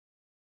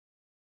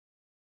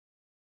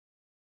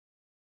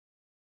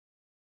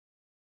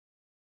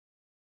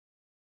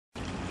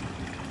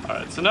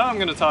Alright, so now I'm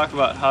going to talk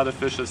about how to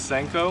fish a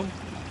Senko.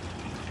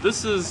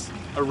 This is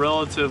a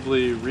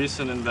relatively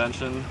recent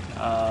invention,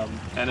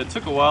 and it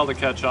took a while to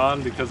catch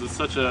on because it's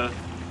such a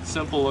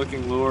simple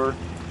looking lure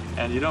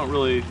and you don't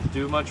really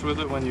do much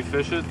with it when you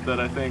fish it, that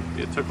I think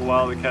it took a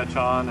while to catch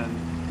on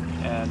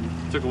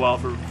and took a while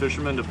for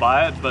fishermen to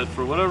buy it, but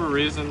for whatever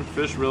reason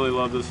fish really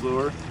love this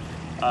lure,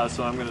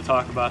 so I'm going to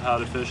talk about how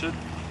to fish it.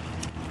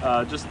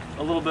 Just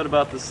a little bit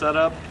about the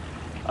setup.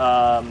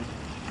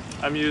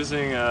 I'm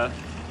using a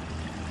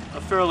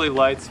fairly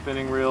light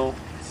spinning reel,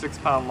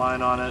 6-pound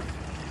line on it,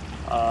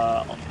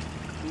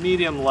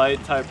 medium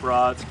light type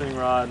rod, spinning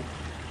rod,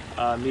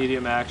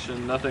 medium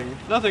action, nothing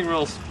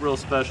real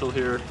special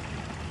here.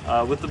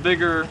 With the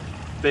bigger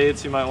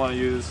baits, you might want to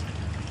use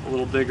a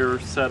little bigger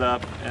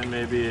setup and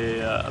maybe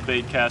a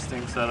bait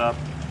casting setup,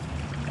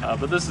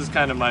 but this is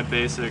kind of my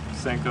basic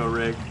Senko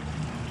rig.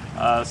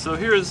 So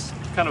here's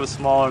kind of a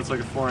smaller, it's like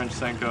a 4-inch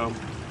Senko,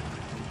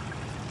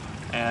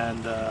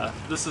 and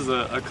this is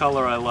a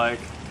color I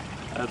like.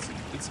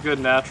 It's a good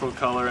natural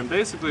color, and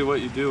basically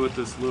what you do with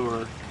this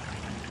lure,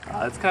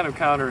 it's kind of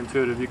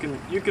counterintuitive.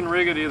 You can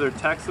rig it either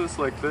Texas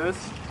like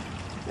this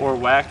or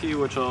wacky,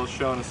 which I'll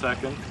show in a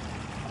second,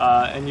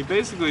 and you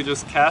basically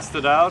just cast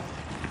it out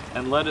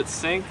and let it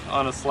sink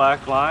on a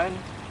slack line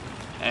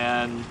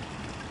and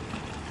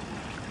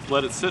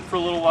let it sit for a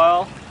little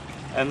while,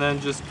 and then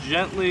just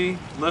gently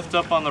lift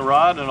up on the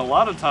rod, and a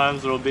lot of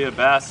times there will be a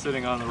bass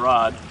sitting on the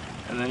rod,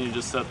 and then you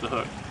just set the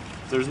hook.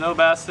 If there's no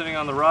bass sitting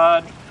on the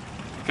rod,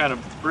 you kind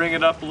of bring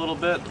it up a little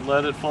bit,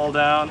 let it fall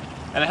down,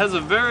 and it has a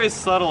very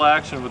subtle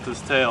action with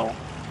this tail.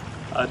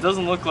 It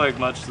doesn't look like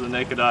much to the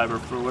naked eye,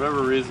 but for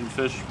whatever reason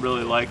fish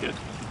really like it.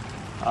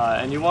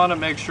 And you want to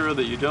make sure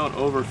that you don't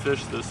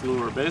overfish this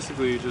lure.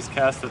 Basically you just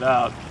cast it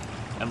out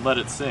and let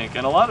it sink.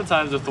 And a lot of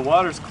times if the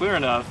water's clear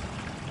enough,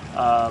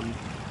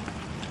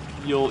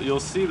 you'll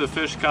see the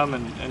fish come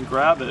and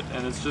grab it,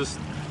 and it's just,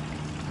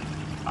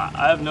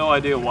 I have no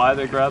idea why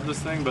they grab this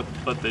thing,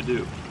 but they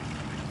do.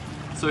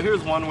 So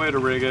here's one way to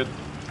rig it.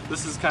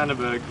 This is kind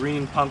of a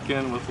green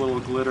pumpkin with little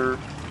glitter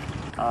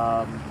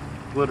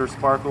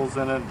sparkles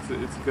in it.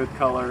 It's a good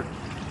color.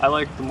 I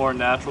like the more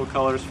natural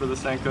colors for the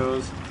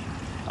Senkos.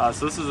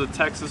 So this is a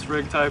Texas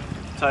rig type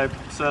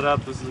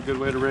setup. This is a good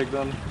way to rig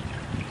them.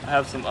 I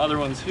have some other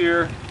ones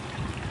here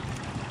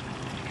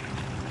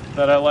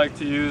that I like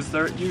to use.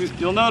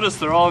 You'll notice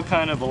they're all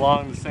kind of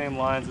along the same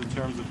lines in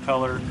terms of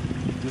color,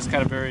 just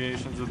kind of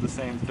variations of the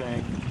same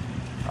thing.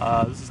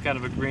 This is kind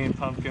of a green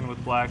pumpkin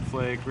with black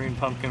flake, green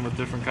pumpkin with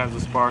different kinds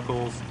of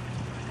sparkles,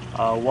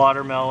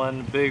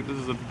 watermelon, this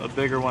is a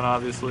bigger one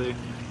obviously,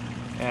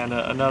 and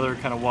another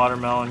kind of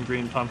watermelon,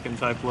 green pumpkin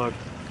type look.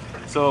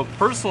 So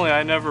personally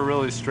I never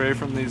really stray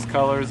from these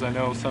colors. I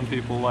know some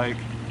people like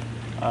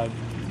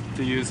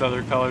to use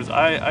other colors.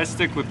 I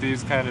stick with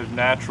these kind of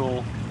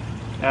natural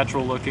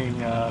looking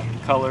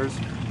colors.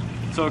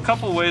 So a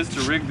couple ways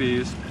to rig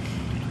these.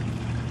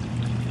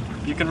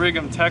 You can rig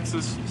them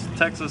Texas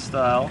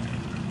style,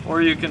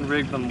 or you can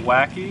rig them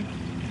wacky.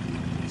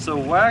 So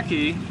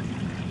wacky,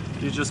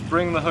 you just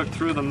bring the hook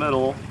through the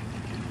middle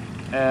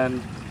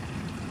and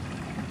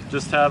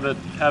just have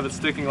it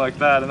sticking like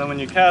that, and then when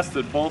you cast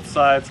it, both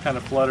sides kind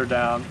of flutter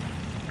down,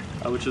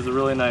 which is a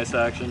really nice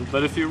action.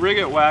 But if you rig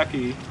it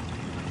wacky,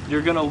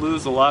 you're going to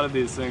lose a lot of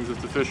these things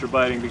if the fish are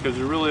biting, because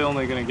you're really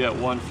only going to get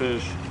one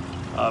fish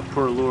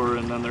per lure,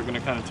 and then they're going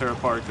to kind of tear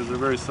apart because they're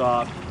very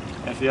soft,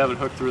 and if you have it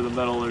hooked through the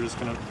middle, they're just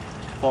going to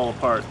fall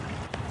apart.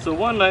 So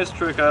one nice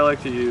trick I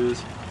like to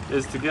use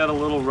is to get a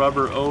little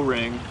rubber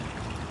O-ring,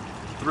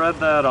 thread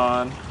that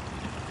on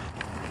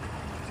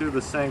to the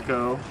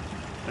Senko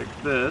like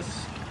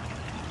this.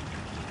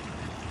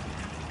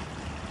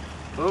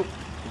 Oh,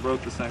 I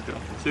broke the Senko.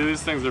 See,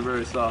 these things are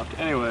very soft.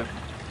 Anyway,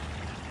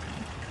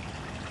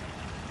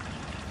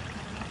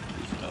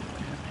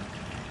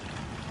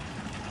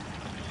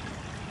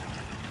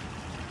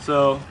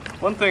 so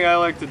one thing I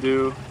like to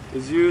do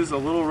is use a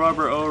little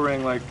rubber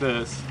O-ring like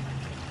this,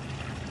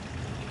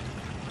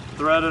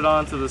 thread it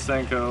onto the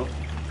Senko.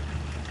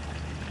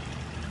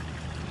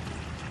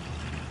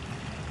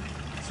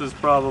 This is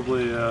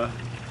probably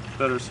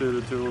better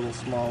suited to a little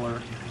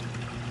smaller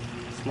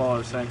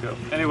Senko.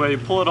 Anyway, you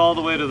pull it all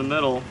the way to the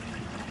middle,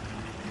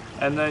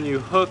 and then you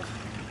hook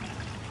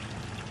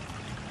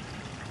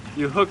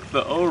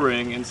the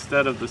O-ring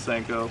instead of the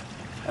Senko,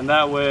 and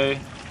that way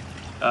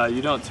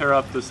you don't tear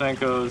up the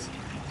Senkos.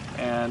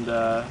 And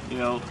you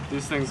know,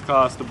 these things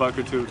cost $1 or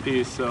 $2 a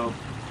piece, so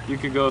you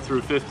could go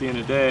through 50 in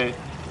a day,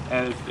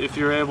 and if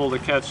you're able to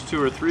catch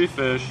 2 or 3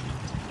 fish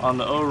on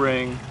the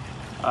O-ring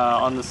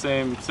on the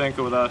same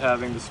Senko without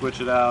having to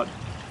switch it out,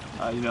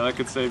 you know, that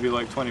could save you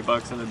like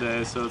 $20 in a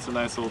day, so it's a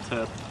nice little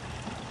tip.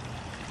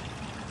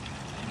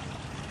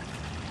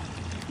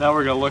 Now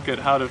we're going to look at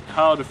how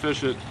to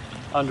fish it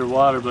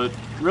underwater, but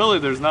really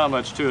there's not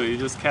much to it. You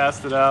just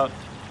cast it out,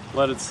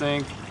 let it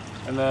sink,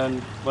 and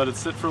then let it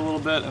sit for a little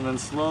bit, and then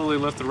slowly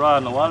lift the rod,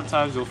 and a lot of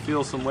times you'll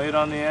feel some weight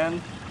on the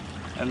end,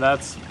 and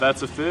that's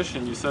a fish,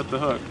 and you set the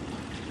hook.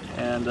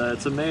 And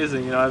it's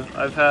amazing. You know,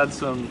 I've had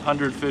some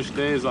 100-fish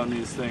days on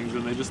these things,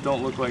 and they just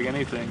don't look like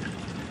anything,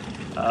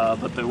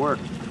 but they work.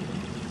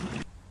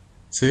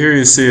 So here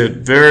you see it,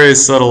 very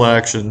subtle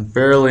action,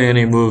 barely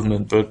any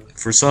movement, but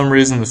for some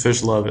reason the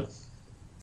fish love it.